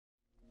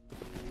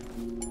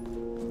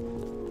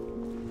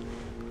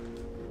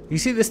You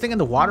see this thing in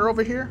the water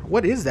over here?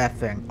 What is that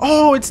thing?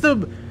 Oh, it's the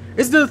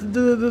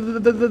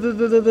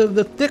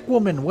thick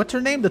woman. What's her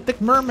name? The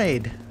thick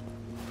mermaid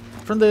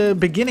from the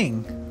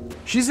beginning.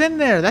 She's in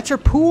there. That's her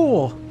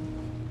pool.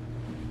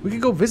 We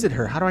could go visit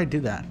her. How do I do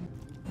that?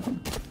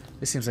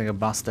 This seems like a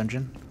boss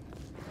dungeon.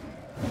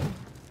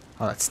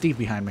 Oh, that's Steve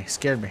behind me.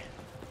 Scared me.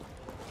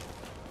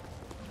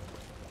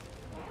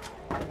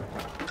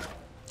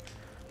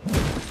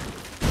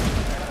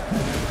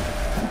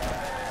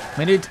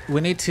 We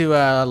need to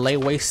lay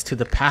waste to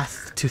the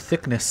path to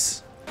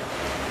thickness.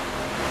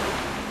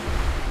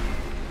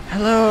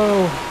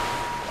 Hello. You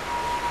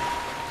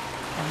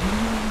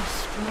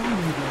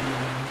stronger,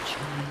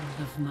 child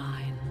of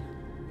mine,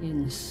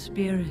 in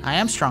spirit. I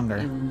am stronger.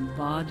 In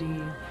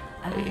body.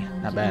 Hey,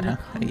 not bad, huh?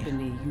 Hey.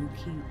 You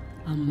keep.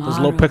 Those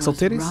low pixel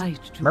titties?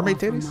 Right mermaid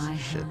titties?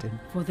 Shit,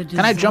 dude.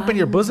 Can I jump in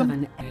your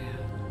bosom?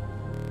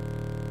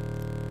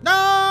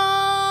 No!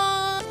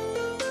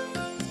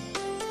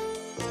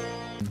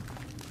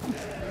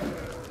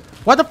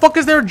 Why the fuck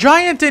is there a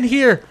giant in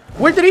here?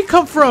 Where did he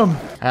come from?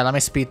 Alright, let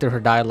me speed through her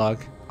dialogue.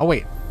 Oh,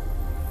 wait.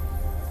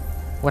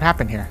 What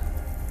happened here?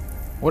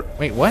 What?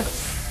 Wait, what?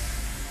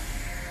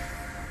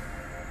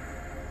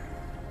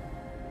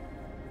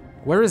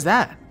 Where is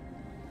that?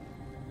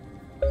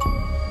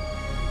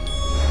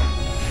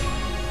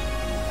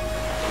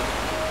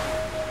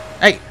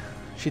 Hey!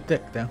 She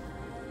thick, though.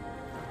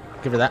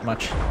 Give her that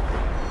much.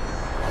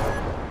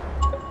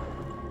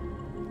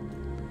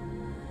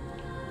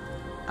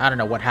 I don't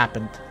know what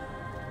happened.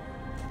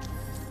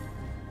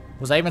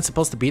 Was I even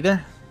supposed to be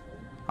there?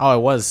 Oh,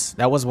 it was.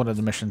 That was one of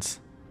the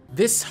missions.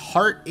 This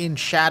heart in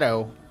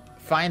shadow,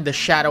 find the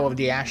shadow of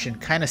the Ashen,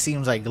 kind of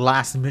seems like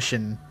last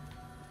mission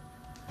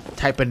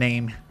type of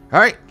name.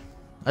 Alright,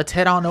 let's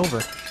head on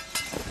over.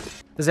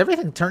 Does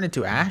everything turn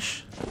into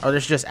ash? Or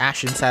there's just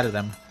ash inside of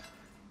them?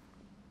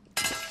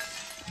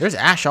 There's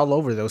ash all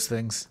over those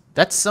things.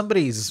 That's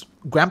somebody's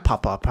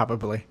grandpapa,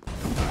 probably.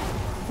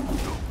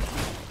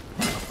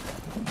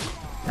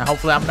 Now,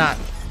 hopefully I'm not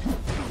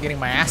getting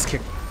my ass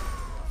kicked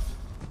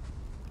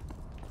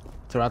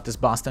throughout this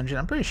boss dungeon.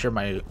 I'm pretty sure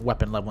my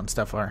weapon level and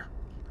stuff are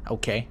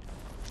okay.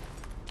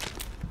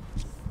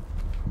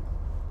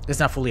 It's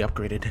not fully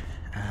upgraded.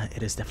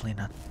 It is definitely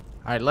not.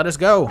 Alright, let us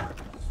go.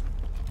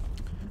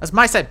 That's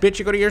my side, bitch.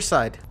 You go to your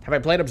side. Have I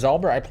played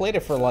Absolver? I played it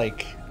for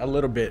like a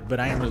little bit,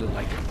 but I didn't really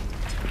like it.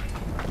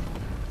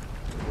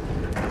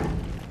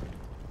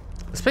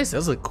 This place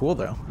does look cool,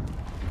 though.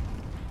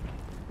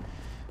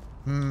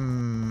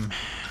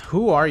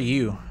 Who are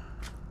you?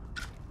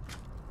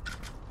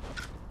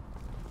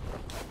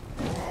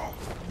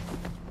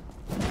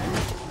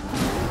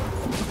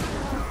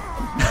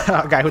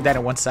 A guy who died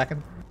in 1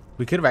 second.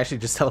 We could have actually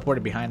just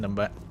teleported behind them,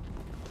 but...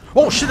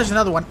 Oh, shit, there's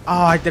another one.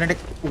 Oh, I didn't...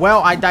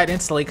 Well, I died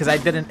instantly because I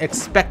didn't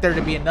expect there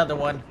to be another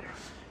one.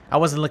 I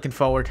wasn't looking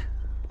forward.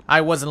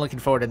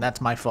 And that's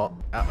my fault.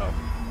 Uh-oh.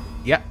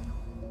 Yep.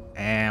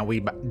 And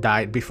we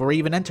died before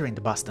even entering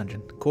the boss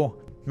dungeon. Cool.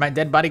 My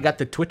dead body got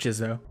the twitches,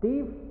 though.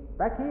 Steve,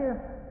 back here.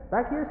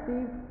 Back here,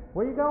 Steve.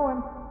 Where you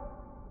going?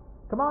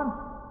 Come on.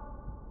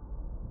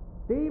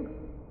 Steve,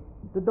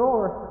 the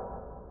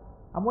door.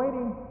 I'm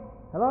waiting.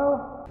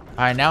 Hello?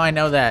 Alright, now I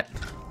know that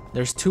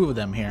there's 2 of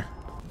them here.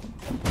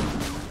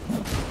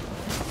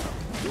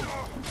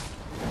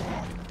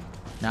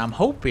 Now I'm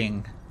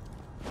hoping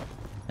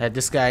that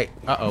this guy...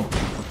 Uh-oh.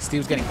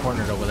 Steve's getting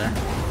cornered over there.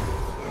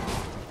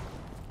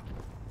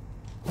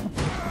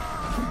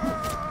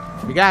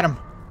 We got him.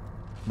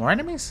 More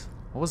enemies?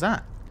 What was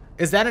that?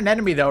 Is that an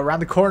enemy, though,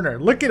 around the corner?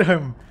 Look at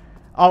him.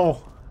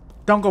 Oh,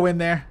 don't go in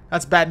there.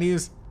 That's bad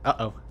news.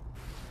 Uh-oh.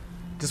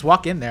 Just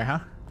walk in there, huh?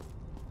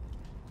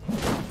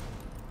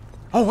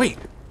 Oh, wait.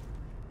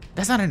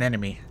 That's not an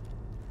enemy.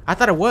 I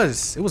thought it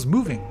was. It was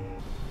moving.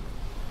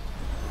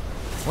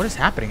 What is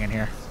happening in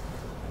here?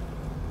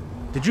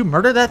 Did you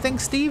murder that thing,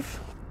 Steve?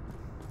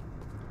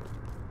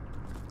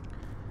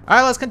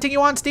 Alright, let's continue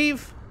on,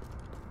 Steve.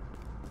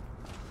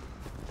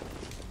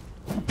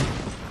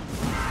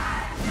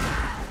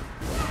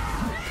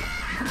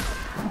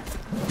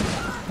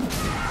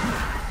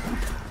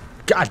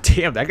 God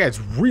damn, that guy's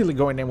really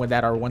going in with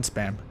that R1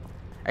 spam.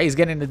 Hey, he's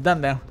getting it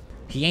done, though.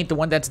 He ain't the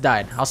one that's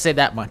died. I'll say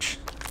that much.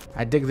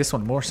 I dig this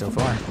one more so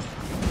far.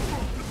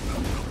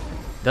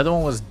 The other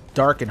one was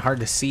dark and hard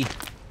to see.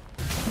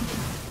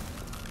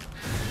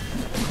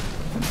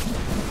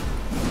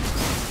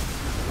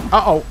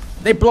 Uh-oh.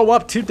 They blow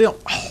up, too. Oh,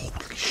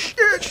 holy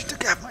shit. She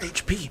took half my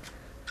HP.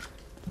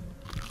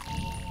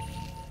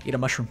 Eat a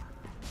mushroom.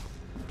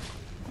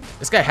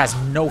 This guy has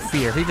no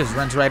fear. He just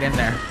runs right in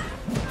there.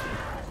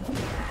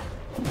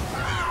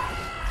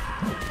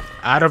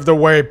 Out of the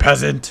way,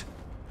 peasant.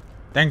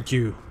 Thank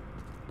you.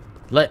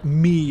 Let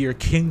me, your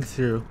king,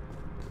 through.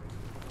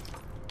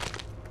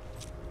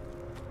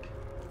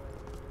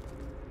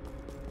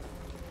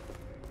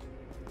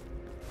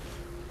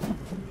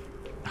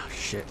 Oh,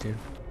 shit, dude.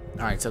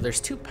 Alright, so there's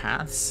 2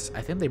 paths.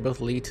 I think they both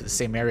lead to the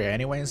same area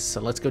anyways.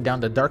 So let's go down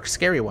the dark,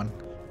 scary one.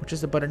 Which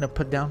is the button to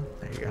put down?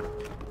 There you go.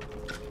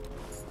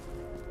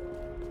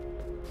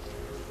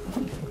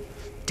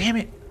 Damn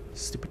it.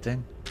 Stupid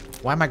thing.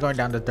 Why am I going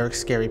down the dark,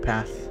 scary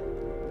path?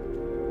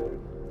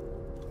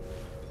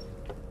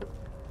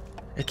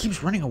 It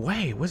keeps running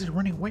away. What is it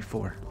running away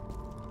for?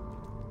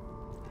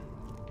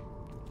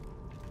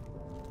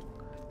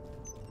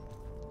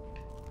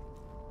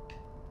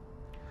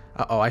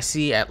 Uh-oh, I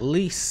see at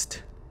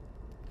least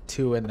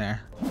 2 in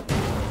there.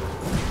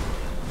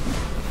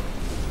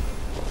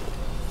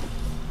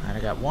 Alright, I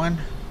got 1.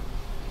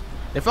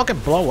 They fucking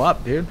blow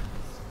up, dude.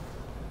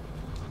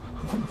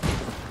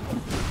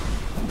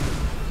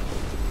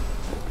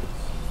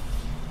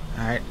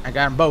 Alright, I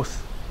got them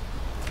both.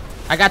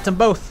 I got them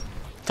both.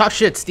 Talk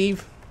shit,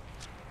 Steve.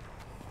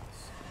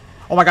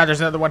 Oh my god,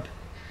 there's another one.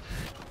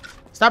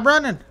 Stop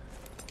running.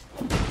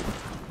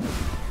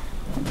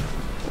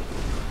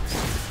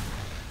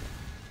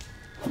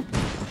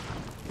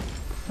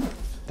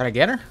 Did I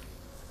get her?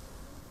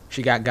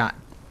 She got.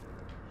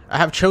 I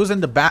have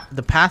chosen the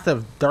path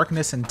of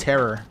darkness and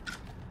terror.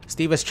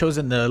 Steve has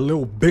chosen the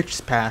little bitch's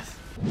path.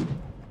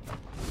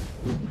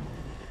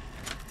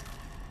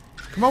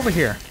 Come over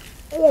here.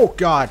 Oh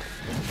god.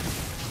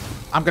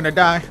 I'm gonna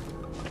die.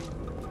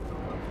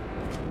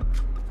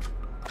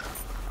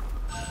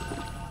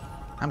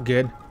 I'm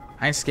good.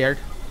 I ain't scared.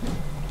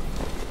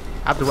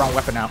 I have the wrong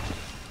weapon out.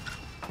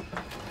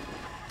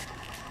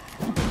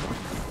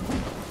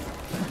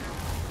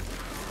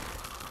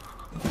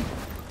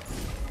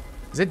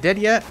 Is it dead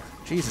yet?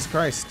 Jesus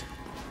Christ.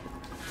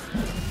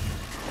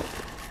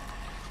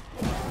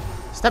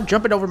 Stop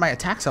jumping over my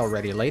attacks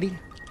already, lady.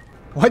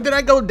 Why did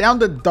I go down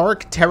the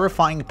dark,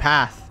 terrifying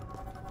path?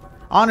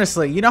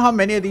 Honestly, you know how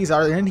many of these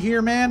are in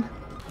here, man?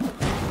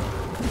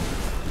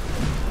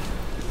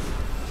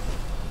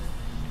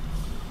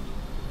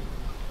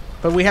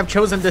 But we have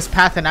chosen this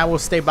path and I will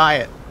stay by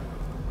it.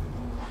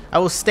 I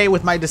will stay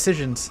with my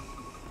decisions.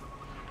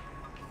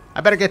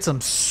 I better get some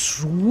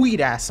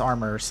sweet-ass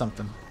armor or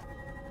something.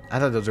 I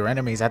thought those were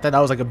enemies. I thought that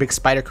was like a big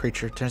spider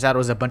creature. Turns out it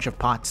was a bunch of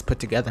pots put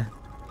together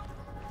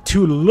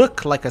to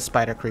look like a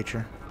spider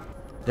creature.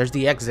 There's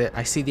the exit.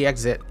 I see the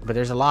exit, but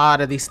there's a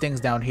lot of these things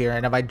down here,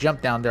 and if I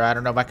jump down there, I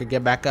don't know if I could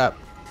get back up.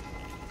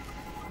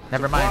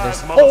 Never mind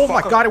this. Oh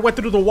my god, it went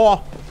through the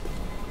wall.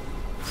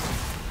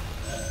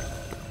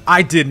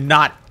 I did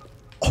not.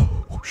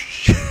 Oh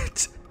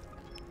shit.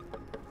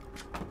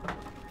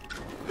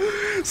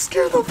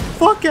 Scare the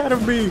fuck out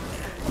of me.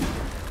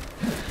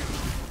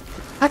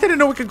 I didn't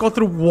know we could go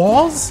through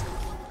walls.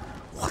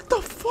 What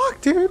the fuck,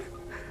 dude?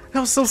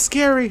 That was so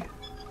scary.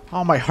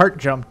 Oh, my heart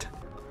jumped.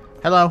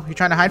 Hello, you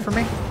trying to hide from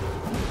me?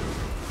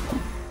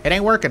 It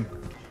ain't working.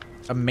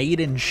 A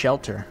maiden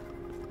shelter.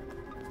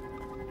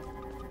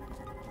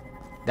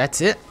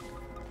 That's it?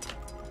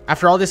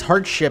 After all this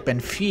hardship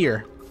and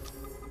fear,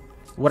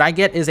 what I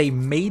get is a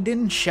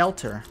maiden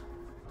shelter.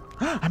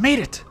 I made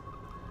it!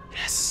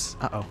 Yes.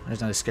 Uh-oh, there's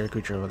another scary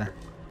creature over there.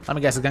 Let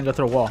me guess, it's gonna go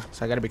through a wall,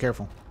 so I gotta be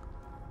careful.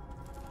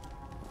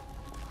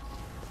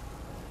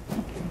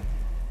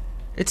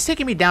 It's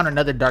taking me down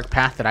another dark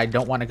path that I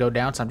don't want to go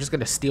down, so I'm just going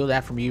to steal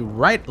that from you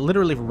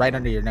literally right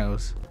under your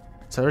nose.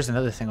 So there's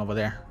another thing over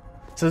there.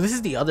 So this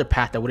is the other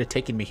path that would have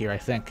taken me here, I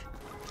think.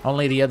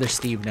 Only the other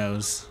Steve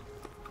knows.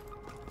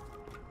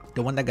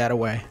 The one that got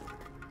away.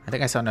 I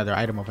think I saw another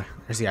item over there.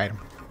 There's the item.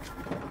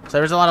 So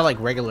there's a lot of like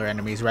regular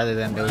enemies rather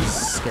than those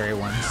scary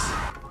ones.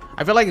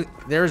 I feel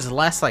like there's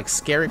less like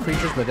scary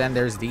creatures, but then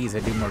there's these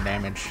that do more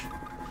damage.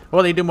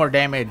 Well, they do more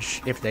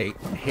damage if they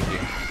hit you.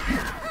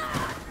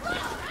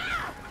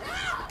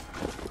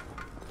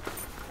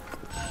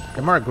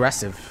 They're more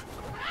aggressive.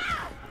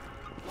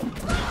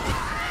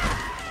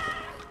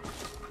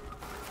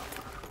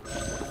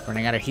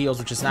 Running out of heals,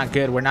 which is not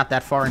good. We're not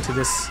that far into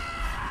this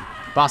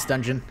boss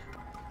dungeon.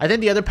 I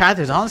think the other path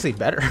is honestly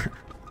better.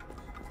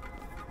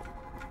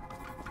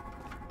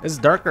 It's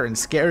darker and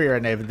scarier,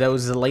 and if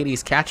those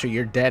ladies catch you,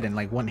 you're dead in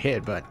like one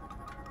hit, but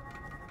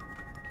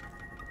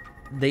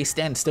they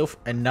stand still for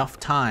enough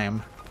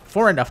time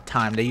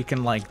that you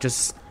can like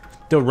just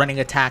do a running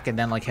attack and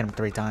then like hit them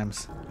 3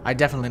 times. I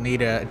definitely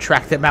need to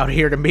attract them out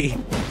here to me.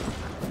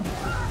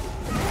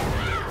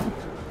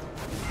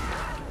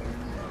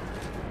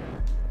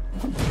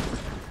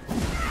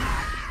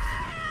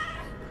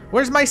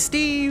 Where's my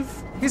Steve?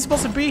 He's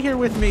supposed to be here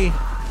with me.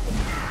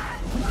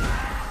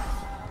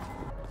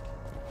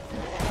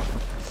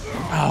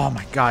 Oh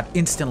my god,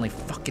 instantly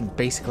fucking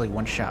basically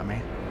one-shot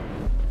me.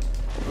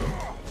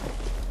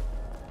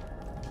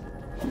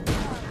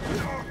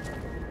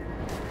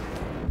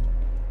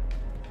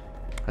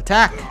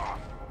 Attack!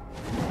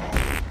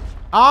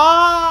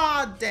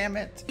 Ah, damn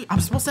it.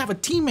 I'm supposed to have a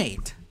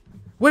teammate.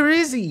 Where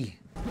is he?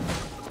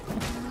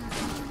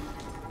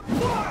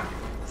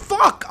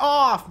 Fuck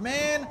off,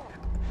 man.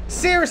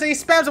 Seriously, he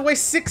spams away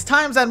 6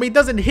 times at me. He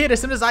doesn't hit.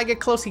 As soon as I get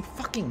close, he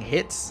fucking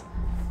hits.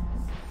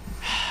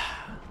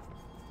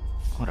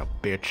 What a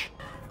bitch.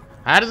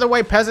 Out of the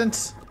way,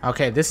 peasants.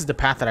 Okay, this is the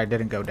path that I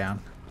didn't go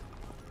down.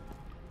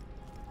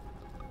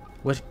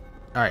 What?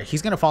 Alright,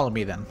 he's gonna follow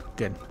me then.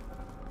 Good.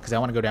 Because I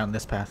want to go down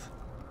this path.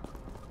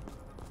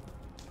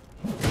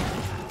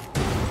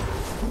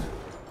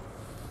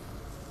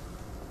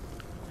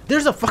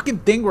 There's a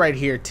fucking thing right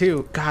here,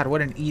 too. God,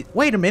 what an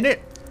Wait a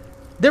minute.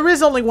 There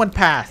is only one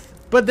path.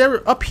 But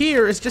there, up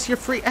here is just your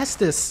free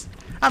Estus.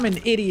 I'm an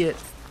idiot.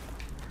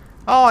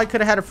 Oh, I could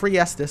have had a free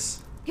Estus.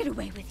 Get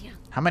away with you.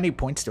 How many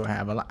points do I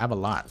have? I have a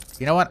lot.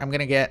 You know what? I'm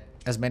gonna get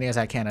as many as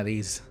I can of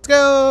these. Let's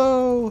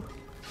go!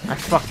 I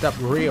fucked up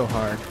real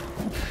hard.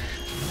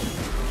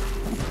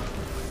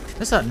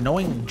 This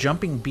annoying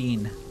jumping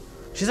bean.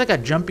 She's like a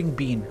jumping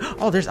bean.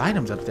 Oh, there's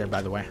items up there,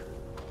 by the way.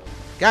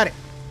 Got it.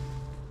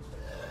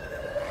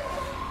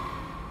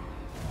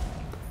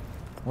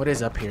 What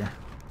is up here?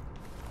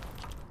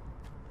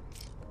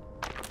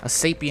 A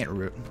sapient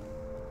root.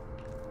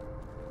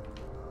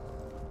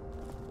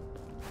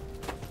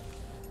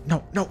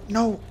 No, no,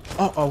 no.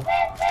 Uh-oh.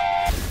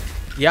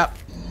 Yep.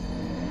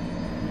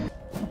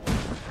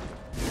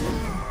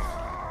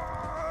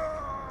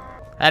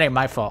 That ain't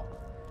my fault.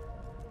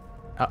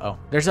 Uh-oh.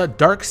 There's a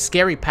dark,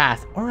 scary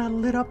path. Or a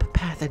lit up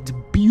path. That's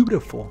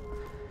beautiful.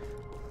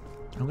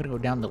 I'm gonna go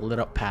down the lit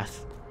up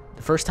path.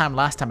 The first time,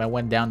 last time I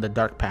went down the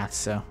dark path,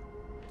 so...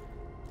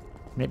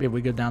 maybe if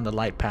we go down the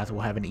light path,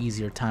 we'll have an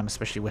easier time,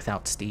 especially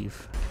without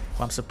Steve.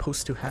 Who I'm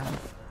supposed to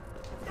have.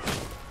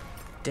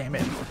 Damn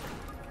it.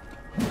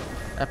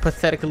 That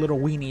pathetic little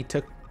weenie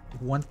took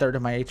 1/3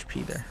 of my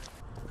HP there.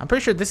 I'm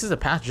pretty sure this is a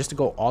path just to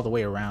go all the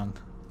way around.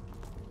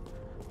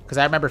 Because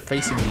I remember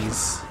facing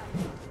these.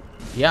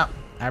 Yep,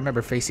 I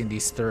remember facing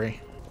these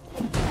 3.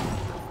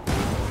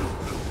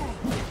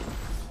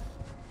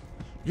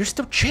 You're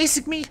still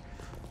chasing me?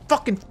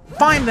 Fucking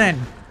fine then.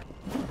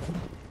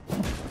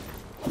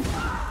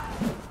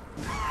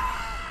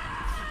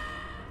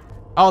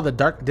 Oh, the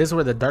dark. This is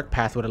where the dark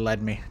path would have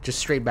led me. Just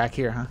straight back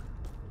here, huh?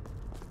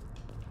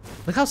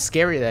 Look how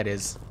scary that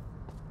is.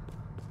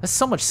 That's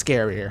so much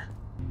scarier.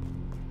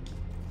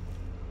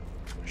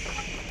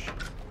 Shh.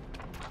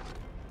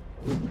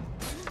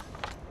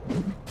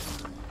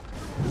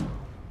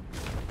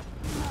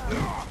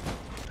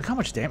 Look how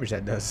much damage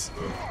that does.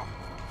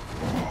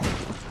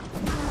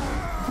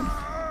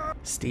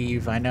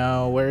 Steve, I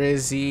know. Where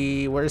is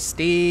he? Where's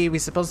Steve?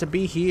 He's supposed to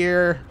be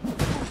here.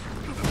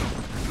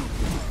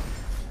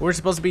 We're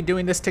supposed to be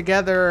doing this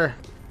together.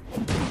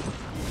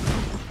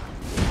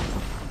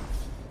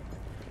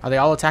 Are they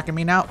all attacking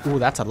me now? Ooh,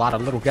 that's a lot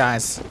of little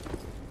guys.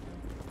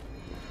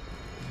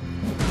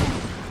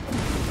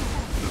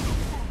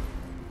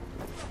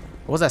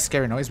 What was that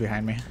scary noise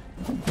behind me?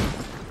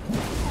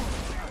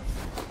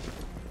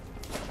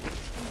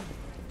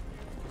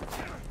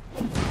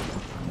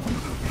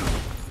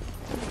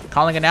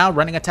 Calling it now,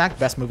 running attack,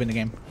 best move in the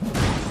game.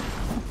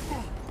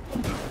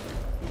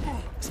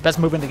 It's the best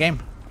move in the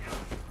game.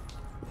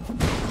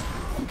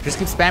 Just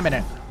keep spamming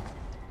it.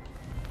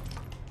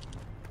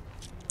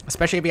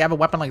 Especially if you have a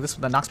weapon like this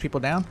that knocks people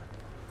down.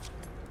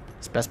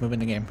 It's the best move in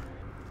the game.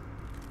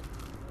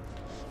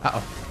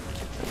 Uh-oh.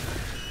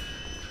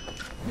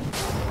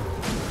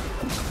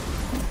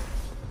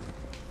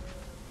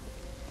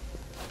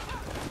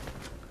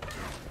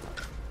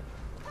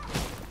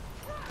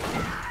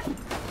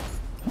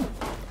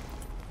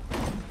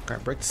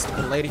 Gotta break the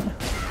stupid lady.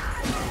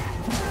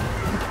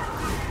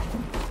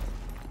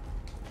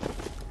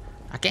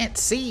 I can't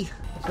see.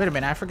 Wait a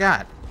minute, I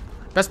forgot.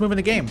 Best move in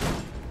the game.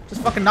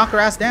 Just fucking knock her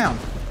ass down.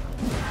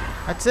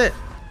 That's it.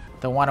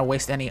 Don't want to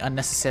waste any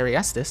unnecessary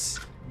Estus.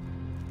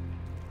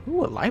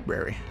 Ooh, a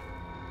library.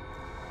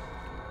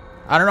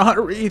 I don't know how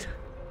to read.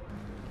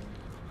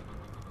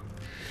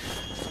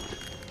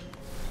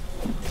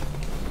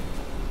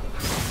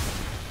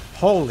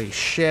 Holy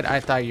shit,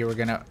 I thought you were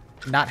gonna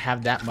not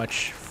have that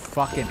much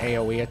fucking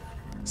AoE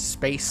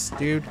space,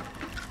 dude.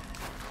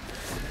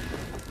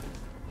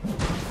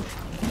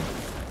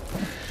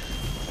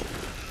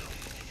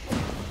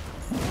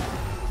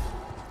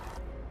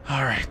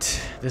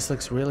 Alright, this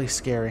looks really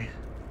scary.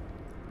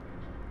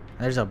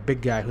 There's a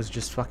big guy who's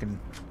just fucking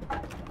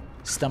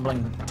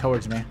stumbling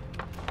towards me.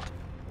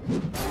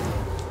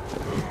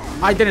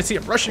 I didn't see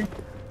him rushing.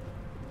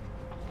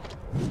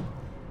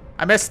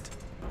 I missed.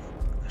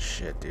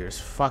 Shit, dude, it's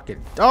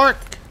fucking dark.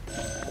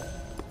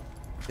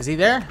 Is he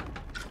there?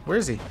 Where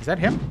is he? Is that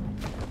him?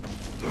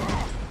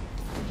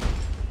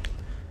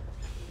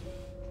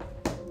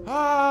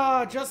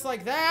 Ah, just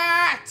like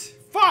that.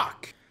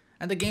 Fuck.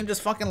 And the game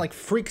just fucking like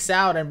freaks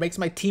out and makes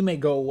my teammate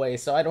go away,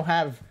 so I don't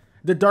have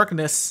the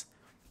darkness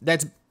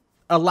that's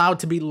allowed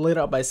to be lit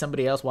up by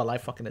somebody else while I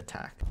fucking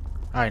attack.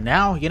 All right,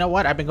 now, you know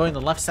what? I've been going to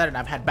the left side and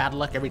I've had bad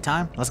luck every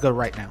time. Let's go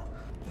right now.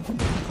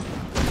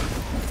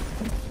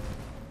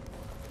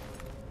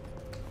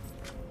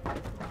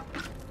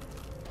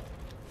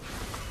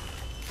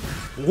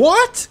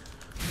 What?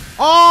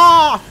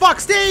 Oh,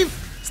 fuck, Steve!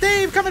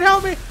 Steve, come and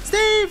help me!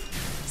 Steve!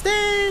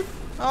 Steve!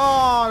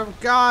 Oh,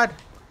 God.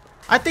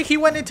 I think he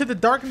went into the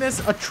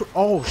darkness.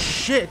 Oh,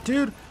 shit,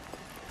 dude.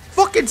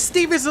 Fucking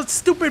Steve is a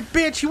stupid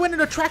bitch. He went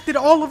and attracted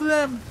all of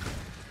them.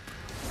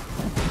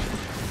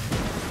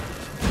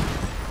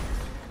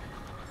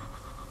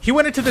 He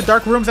went into the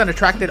dark rooms and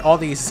attracted all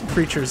these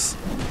creatures.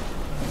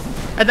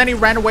 And then he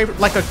ran away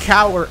like a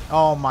coward.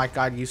 Oh, my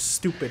God, you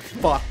stupid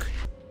fuck.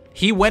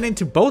 He went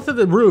into both of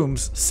the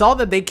rooms, saw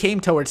that they came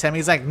towards him.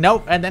 He's like,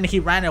 nope, and then he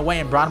ran away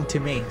and brought him to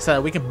me so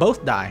that we can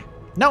both die.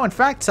 No, in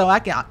fact, so I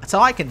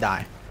can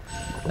die.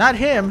 Not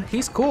him.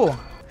 He's cool.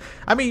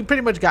 I mean, he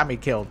pretty much got me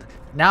killed.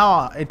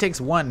 Now it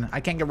takes one. I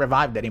can't get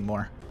revived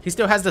anymore. He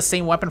still has the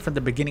same weapon from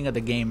the beginning of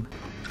the game.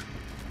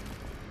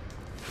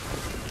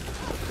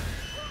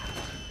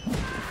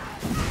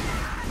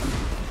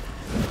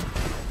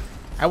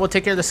 I will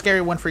take care of the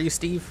scary one for you,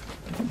 Steve.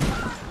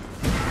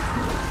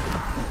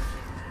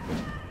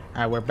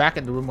 Alright, we're back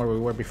in the room where we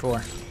were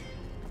before.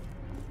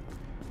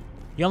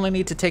 You only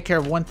need to take care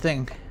of one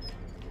thing.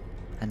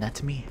 And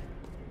that's me.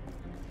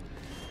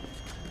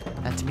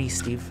 That's me,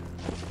 Steve.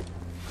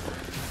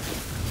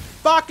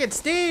 Fuck it,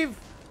 Steve!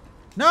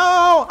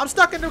 No! I'm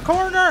stuck in the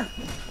corner!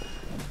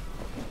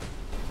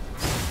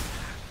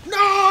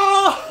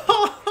 No!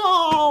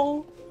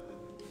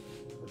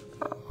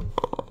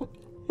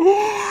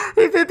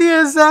 He did the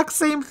exact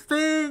same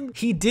thing.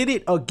 He did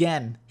it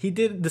again. He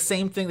did the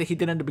same thing that he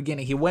did in the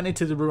beginning. He went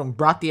into the room,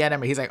 brought the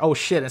enemy. He's like, oh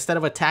shit, instead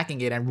of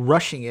attacking it and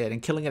rushing it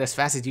and killing it as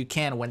fast as you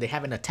can when they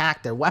haven't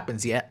attacked their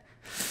weapons yet,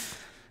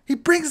 he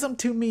brings them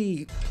to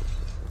me.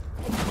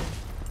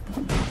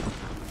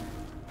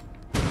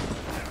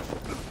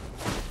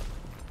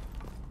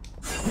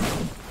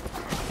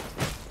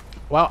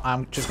 Well,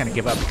 I'm just gonna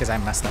give up because I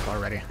messed up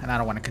already and I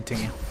don't want to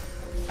continue.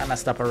 I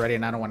messed up already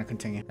and I don't want to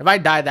continue. If I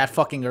died that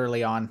fucking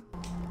early on.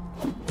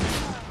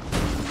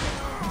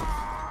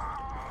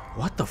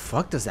 What the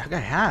fuck does that guy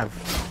have?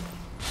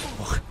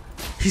 Oh,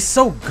 he's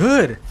so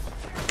good.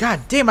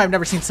 God damn, I've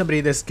never seen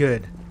somebody this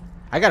good.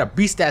 I got a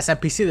beast ass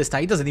NPC this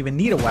time. He doesn't even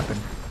need a weapon.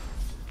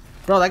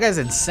 Bro, that guy's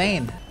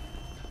insane.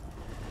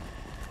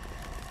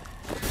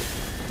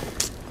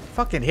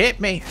 Fucking hit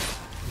me.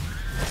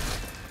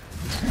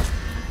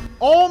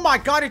 Oh my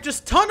god, it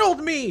just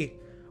tunneled me.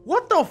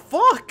 What the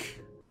fuck?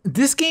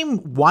 This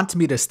game wants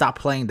me to stop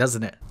playing,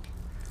 doesn't it?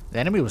 The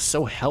enemy was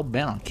so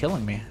hell-bent on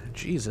killing me.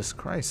 Jesus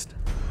Christ.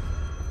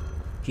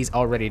 He's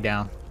already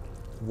down.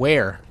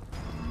 Where?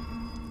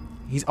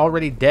 He's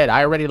already dead.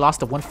 I already lost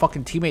the one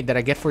fucking teammate that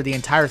I get for the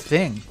entire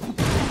thing.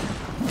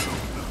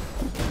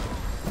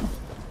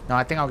 No,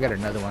 I think I'll get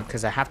another one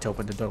because I have to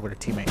open the door with a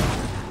teammate.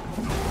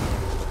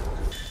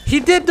 He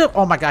did the...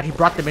 Oh my god, he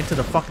brought them into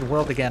the fucking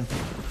world again.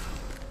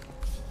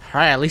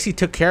 Alright, at least he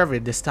took care of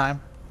it this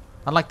time.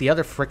 Unlike the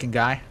other freaking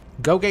guy.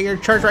 Go get your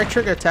charge right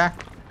trigger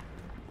attack.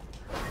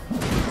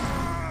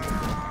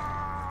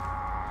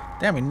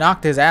 Damn, he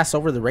knocked his ass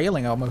over the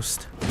railing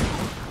almost.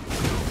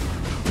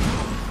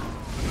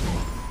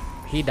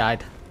 He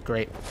died.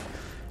 Great.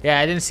 Yeah,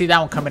 I didn't see that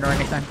one coming or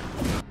anything.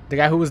 The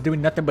guy who was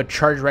doing nothing but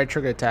charge right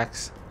trigger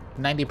attacks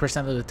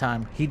 90% of the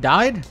time. He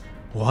died?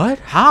 What?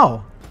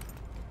 How?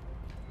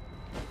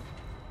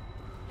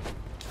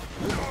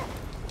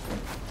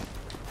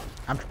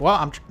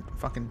 I'm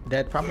fucking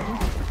dead probably.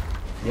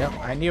 Yep,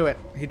 I knew it.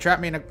 He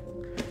trapped me in a...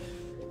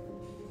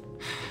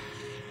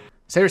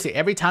 Seriously,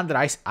 every time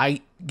that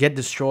I get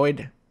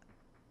destroyed,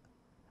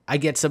 I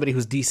get somebody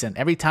who's decent.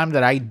 Every time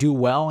that I do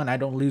well and I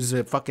don't lose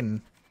a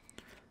fucking...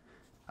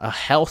 a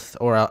health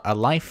or a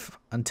life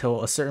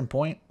until a certain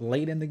point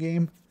late in the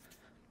game,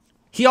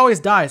 he always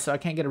dies, so I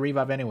can't get a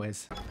revive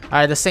anyways.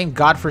 Alright, the same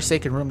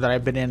godforsaken room that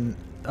I've been in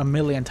a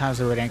million times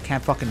already and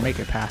can't fucking make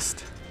it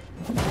past.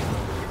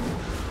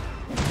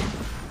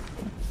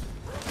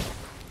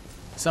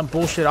 Some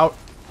bullshit out.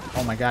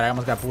 Oh my god, I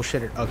almost got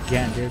bullshitted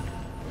again, dude.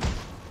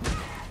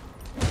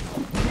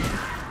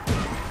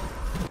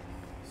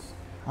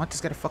 I want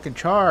this guy to fucking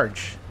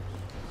charge.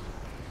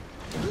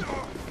 You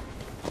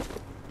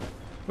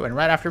went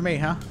right after me,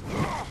 huh?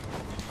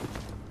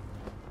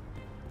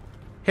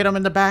 Hit him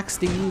in the back,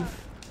 Steve.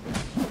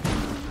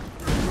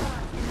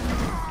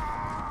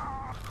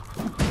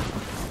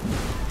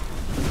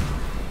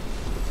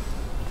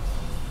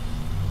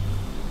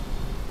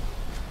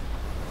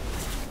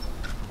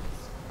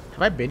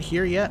 Have I been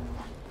here yet?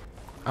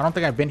 I don't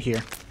think I've been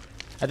here.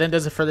 I think this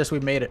is the furthest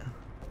we've made it.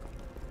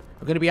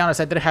 I'm gonna be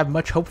honest, I didn't have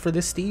much hope for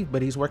this Steve,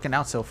 but he's working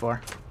out so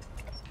far.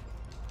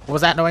 What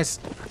was that noise?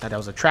 I thought that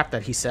was a trap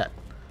that he set.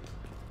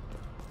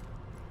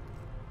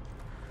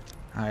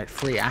 Alright,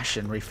 free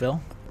ASHEN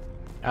refill.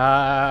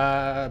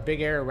 Big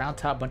area around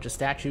top, bunch of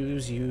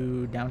statues.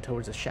 You down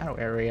towards the shadow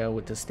area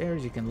with the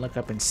stairs. You can look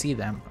up and see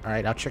them.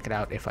 Alright, I'll check it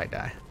out if I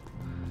die.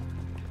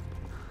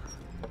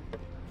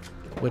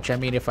 Which, I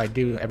mean, if I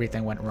do,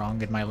 everything went wrong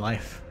in my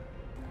life.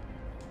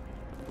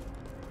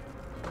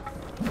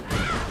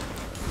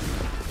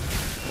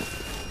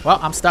 Well,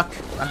 I'm stuck.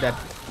 I'm dead.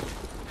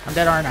 I'm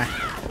dead, aren't I?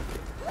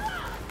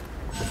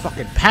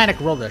 Fucking panic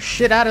roll the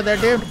shit out of there,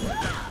 dude.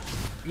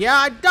 Yeah,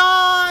 I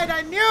died!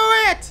 I knew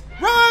it!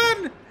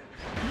 Run!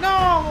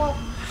 No!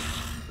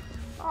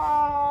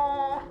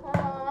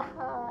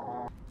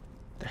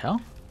 The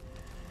hell?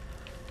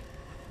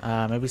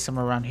 Maybe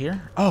somewhere around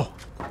here? Oh!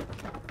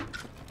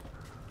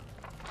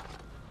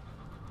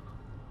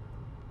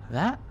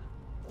 That?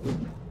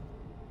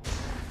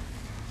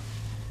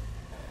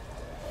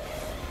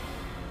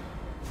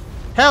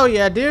 Hell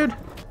yeah, dude!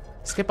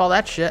 Skip all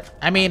that shit.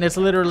 I mean, it's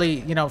literally,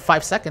 you know,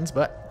 5 seconds,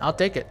 but I'll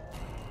take it.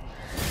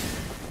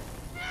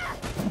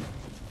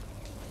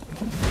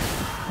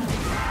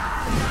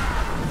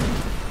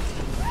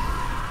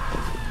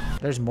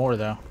 There's more,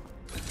 though.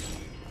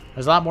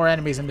 There's a lot more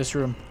enemies in this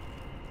room.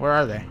 Where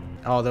are they?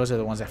 Oh, those are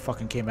the ones that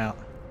fucking came out.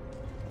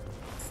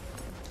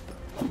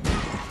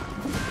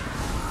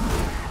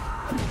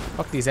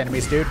 Fuck these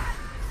enemies, dude.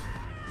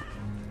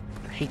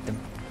 I hate them.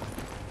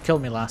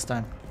 Killed me last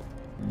time.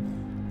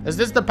 Is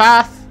this the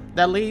path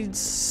that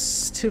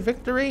leads to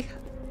victory?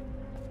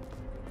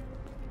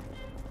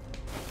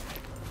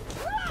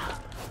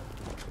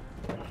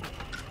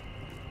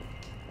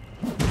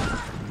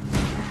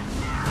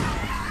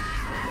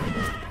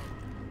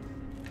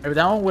 If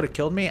that one would have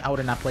killed me, I would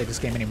have not played this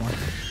game anymore.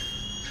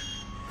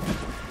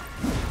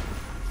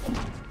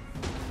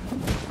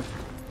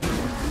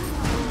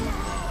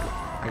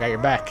 I got your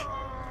back.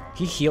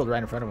 He healed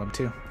right in front of him,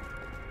 too.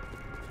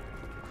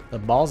 The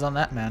ball's on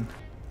that man.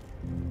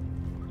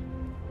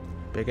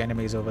 Big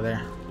enemies over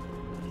there.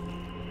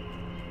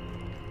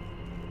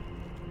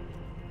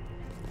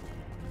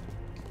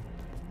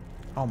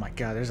 Oh my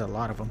god, there's a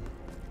lot of them.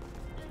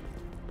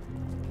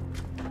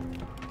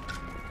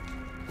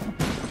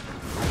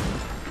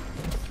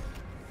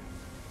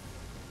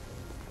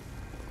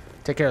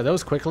 Take care of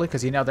those quickly,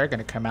 because you know they're going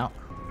to come out.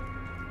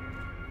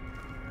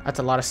 That's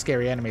a lot of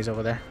scary enemies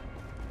over there.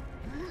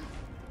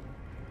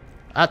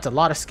 That's a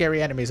lot of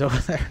scary enemies over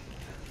there.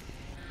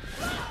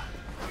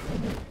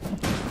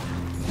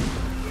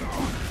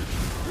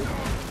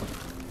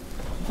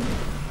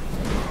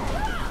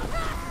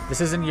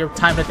 This isn't your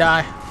time to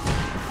die.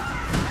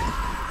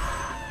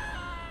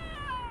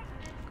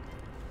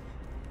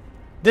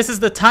 This is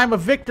the time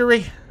of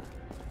victory.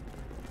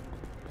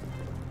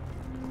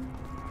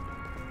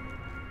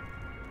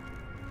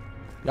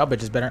 Y'all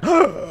bitches better.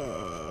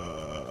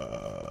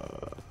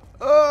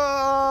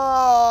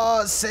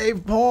 Oh,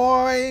 save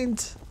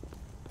point.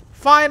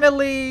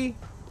 Finally.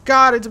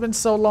 God, it's been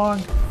so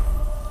long.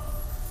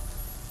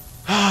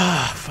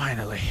 Ah,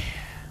 finally.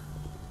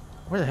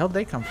 Where the hell did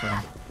they come from?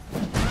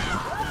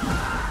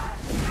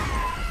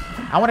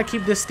 I want to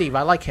keep this Steve.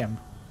 I like him.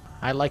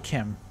 I like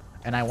him.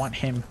 And I want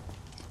him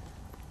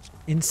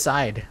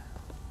inside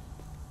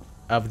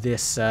of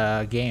this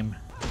game.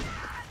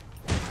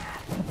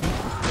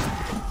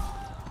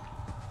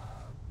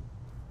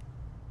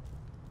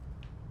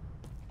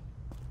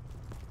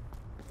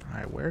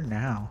 Alright, where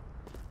now?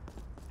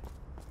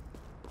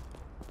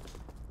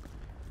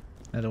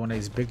 Another one of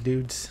these big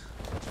dudes.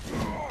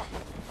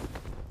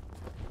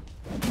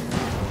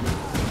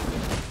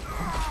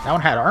 That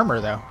one had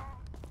armor, though.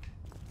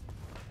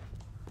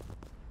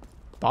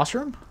 Boss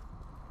room?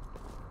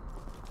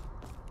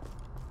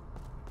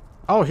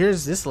 Oh,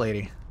 here's this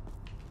lady.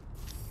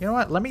 You know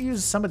what? Let me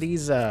use some of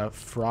these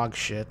frog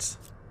shits.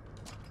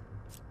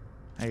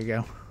 There you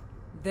go.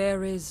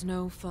 There is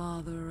no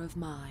father of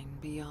mine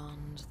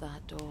beyond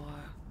that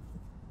door.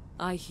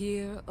 I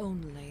hear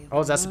only.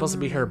 Oh, is that supposed to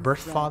be her birth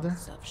father?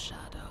 Of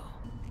shadow.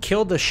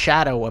 Kill the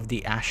shadow of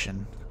the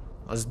ASHEN.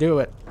 Let's do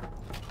it.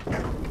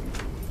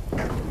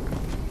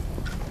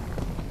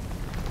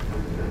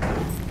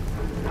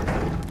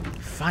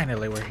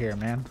 Finally, we're here,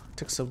 man.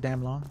 Took so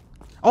damn long.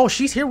 Oh,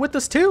 she's here with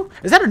us too?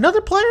 Is that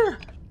another player?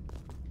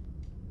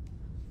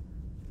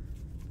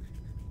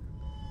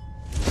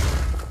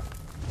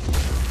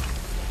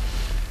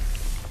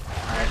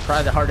 Alright,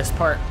 probably the hardest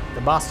part.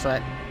 The boss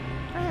fight.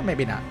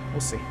 Maybe not.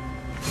 We'll see.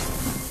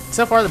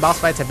 So far, the boss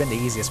fights have been the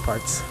easiest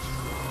parts.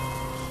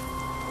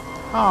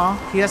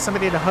 Aw, he has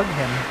somebody to hug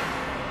him.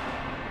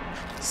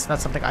 It's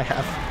not something I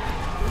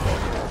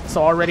have.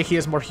 So already he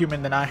is more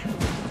human than I.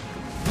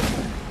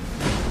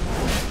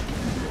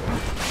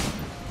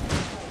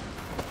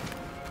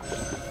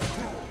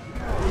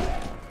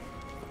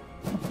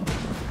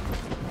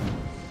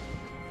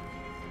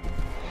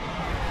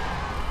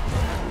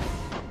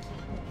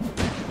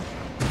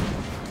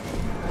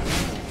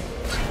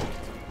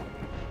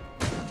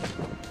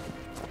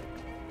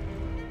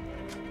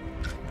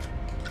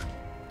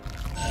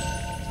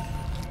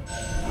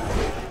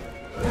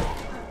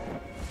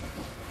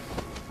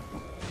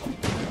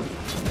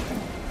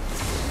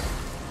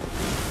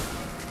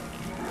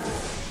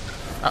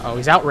 Uh-oh,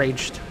 he's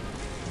outraged.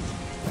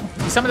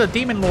 He summoned the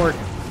Demon Lord.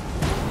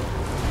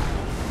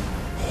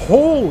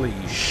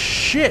 Holy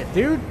shit,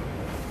 dude.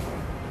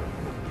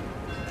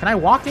 Can I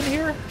walk in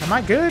here? Am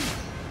I good?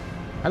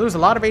 I lose a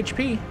lot of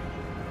HP.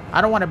 I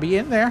don't want to be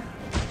in there.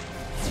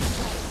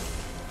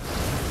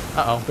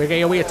 Uh-oh, big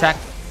AoE attack.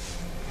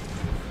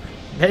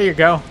 There you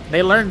go.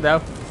 They learned, though.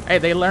 Hey,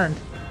 they learned.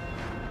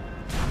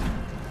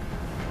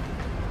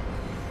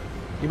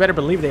 You better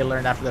believe they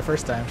learned after the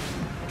first time.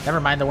 Never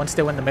mind, the one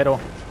still in the middle.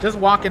 Just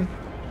walking.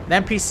 The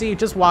NPC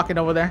just walking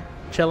over there.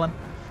 Chilling.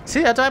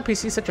 See, that's why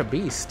NPC is such a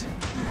beast.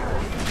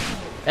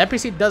 The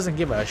NPC doesn't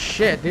give a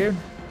shit, dude.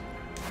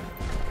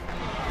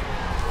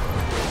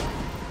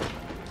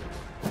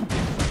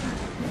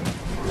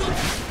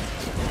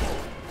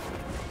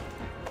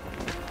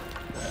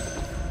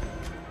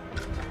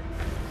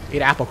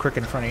 Eat apple crick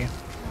in front of you.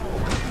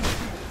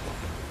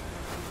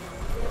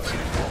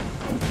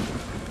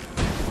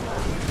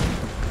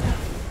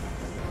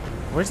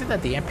 Where's it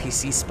that the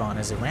NPC spawn?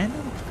 Is it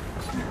random?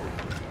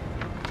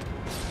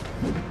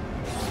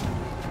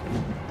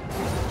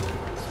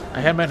 I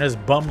hit him in his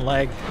bum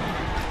leg.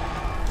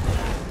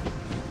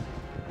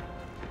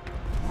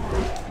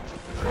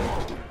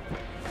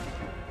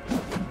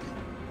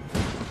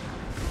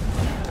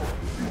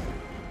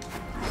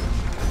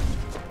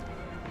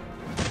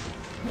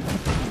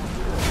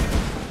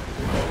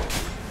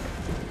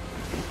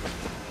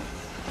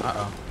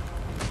 Uh-oh.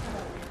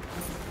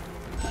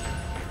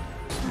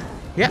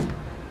 Yeah.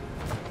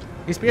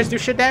 These spears do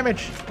shit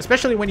damage,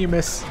 especially when you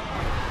miss.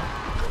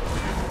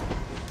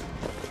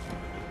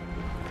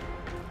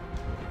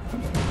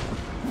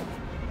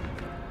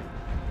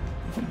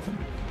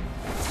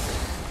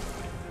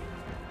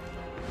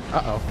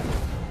 Uh-oh.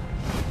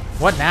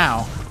 What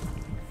now?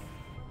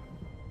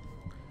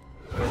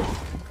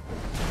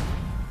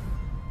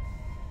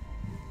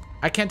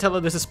 I can't tell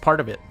if this is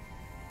part of it.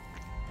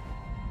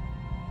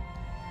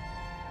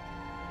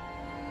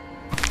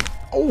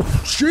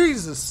 Oh,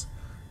 Jesus!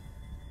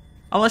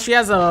 Unless she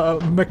has a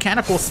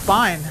mechanical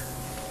spine.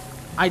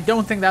 I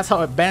don't think that's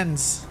how it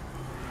bends.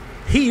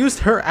 He used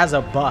her as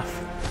a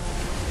buff.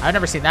 I've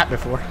never seen that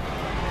before.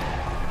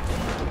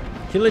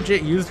 He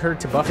legit used her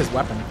to buff his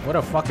weapon. What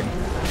a fucking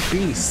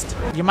beast.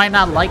 You might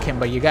not like him,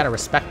 but you gotta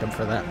respect him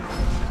for that.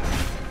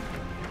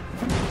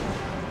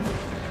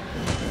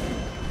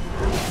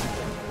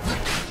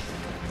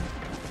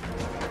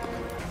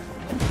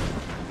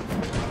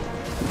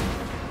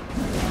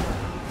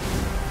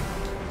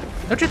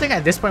 Don't you think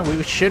at this point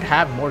we should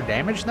have more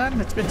damage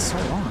done? It's been so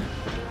long.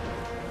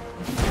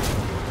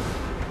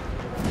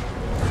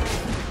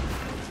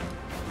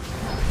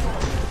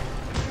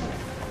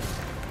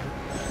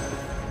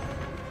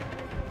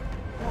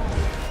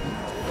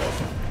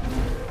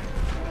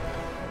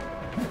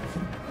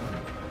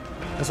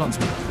 This one's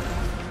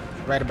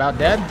right about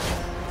dead.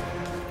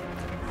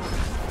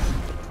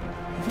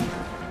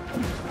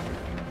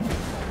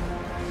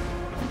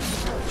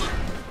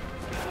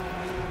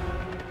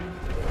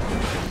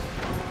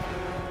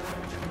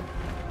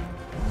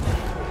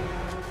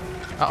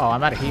 Uh-oh,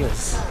 I'm out of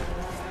heals.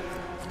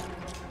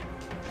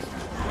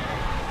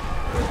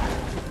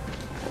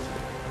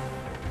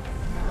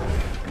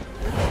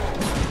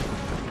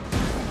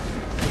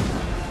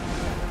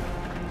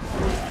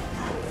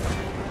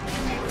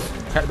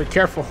 Gotta be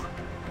careful.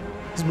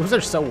 These moves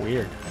are so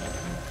weird.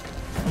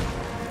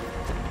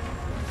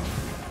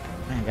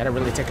 Man, gotta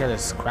really take care of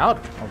this crowd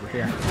over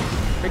here.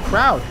 Big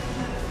crowd.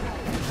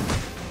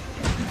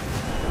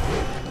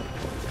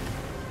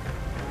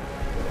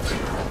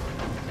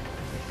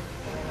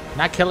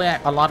 Not killing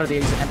a lot of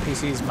these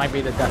NPCs might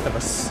be the death of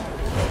us.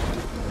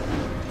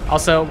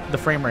 Also, the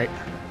frame rate.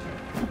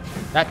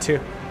 That too.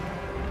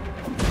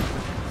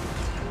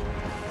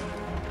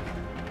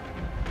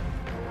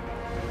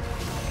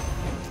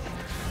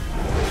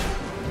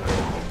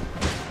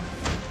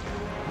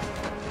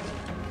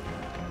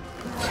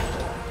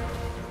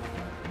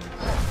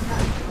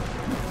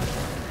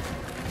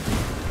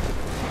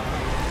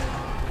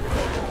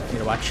 Need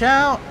to watch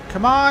out.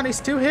 Come on, he's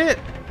 2 hit.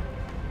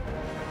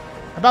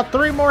 About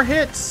 3 more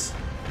hits.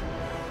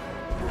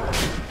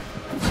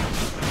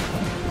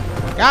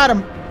 Got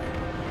him.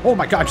 Oh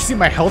my god, you see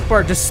my health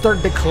bar just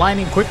start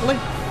declining quickly?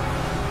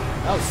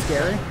 That was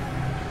scary.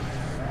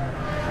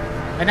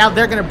 And now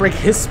they're gonna break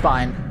his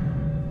spine.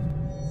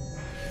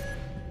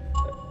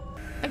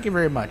 Thank you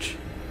very much.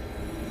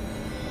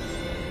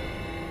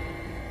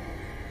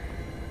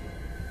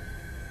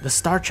 The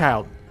Star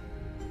Child.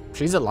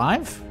 She's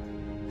alive?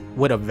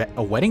 With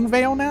a wedding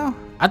veil now?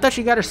 I thought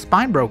she got her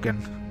spine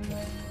broken.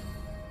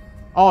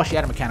 Oh, she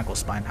had a mechanical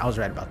spine. I was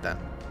right about that.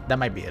 That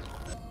might be it.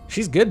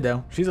 She's good,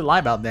 though. She's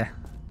alive out there.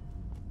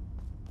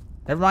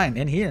 Never mind.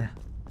 In here.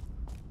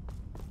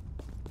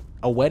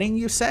 A wedding,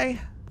 you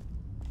say?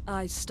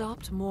 I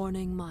stopped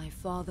mourning my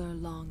father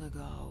long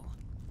ago.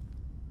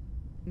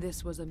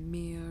 This was a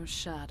mere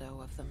shadow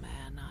of the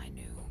man I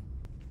knew.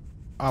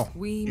 Oh,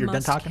 we you're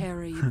must done talking?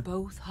 carry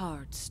both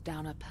hearts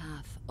down a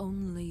path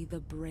only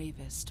the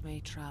bravest may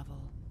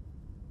travel.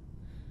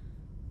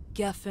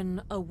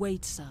 Geffen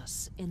awaits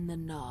us in the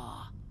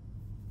Gnaw.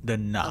 The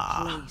Gnaw.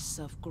 A place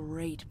of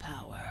great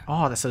power.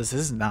 Oh, so this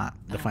is not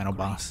the final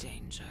boss.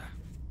 Danger.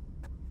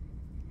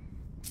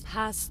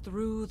 Pass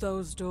through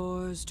those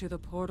doors to the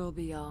portal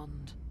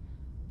beyond.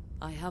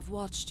 I have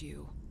watched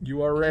you.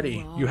 You are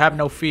ready. You have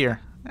no fear.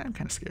 I'm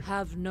kind of scared.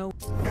 Have no...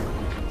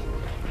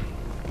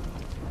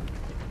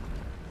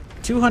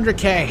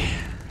 200k.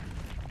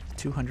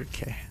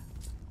 200k.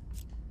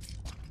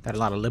 Got a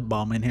lot of lip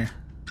balm in here.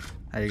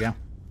 There you go.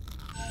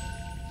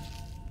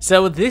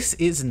 So this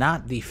is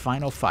not the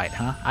final fight,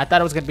 huh? I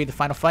thought it was going to be the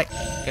final fight.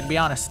 Gonna be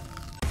honest.